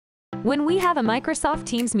When we have a Microsoft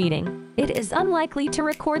Teams meeting, it is unlikely to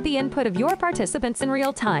record the input of your participants in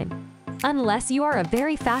real time, unless you are a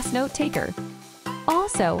very fast note taker.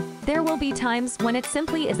 Also, there will be times when it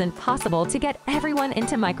simply isn't possible to get everyone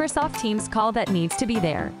into Microsoft Teams call that needs to be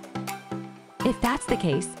there. If that's the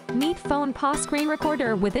case, meet FonePaw Screen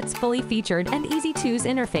Recorder with its fully featured and easy-to-use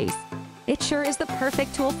interface. It sure is the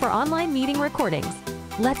perfect tool for online meeting recordings.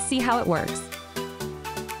 Let's see how it works.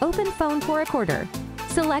 Open FonePaw Recorder.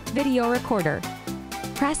 Select Video Recorder.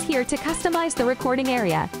 Press here to customize the recording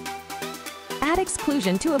area. Add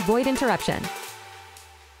exclusion to avoid interruption.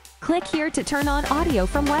 Click here to turn on audio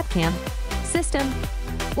from webcam, system,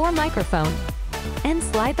 or microphone, and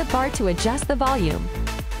slide the bar to adjust the volume.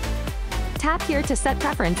 Tap here to set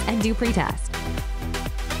preference and do pretest.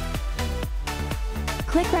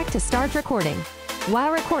 Click Rec to start recording.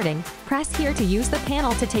 While recording, press here to use the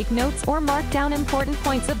panel to take notes or mark down important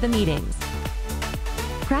points of the meetings.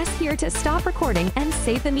 Press here to stop recording and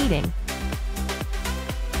save the meeting.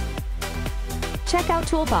 Check out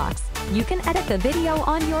Toolbox. You can edit the video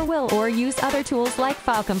on your will or use other tools like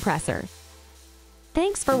File Compressor.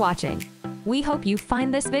 Thanks for watching. We hope you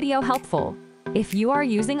find this video helpful. If you are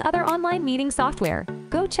using other online meeting software,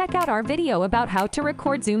 go check out our video about how to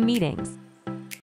record Zoom meetings.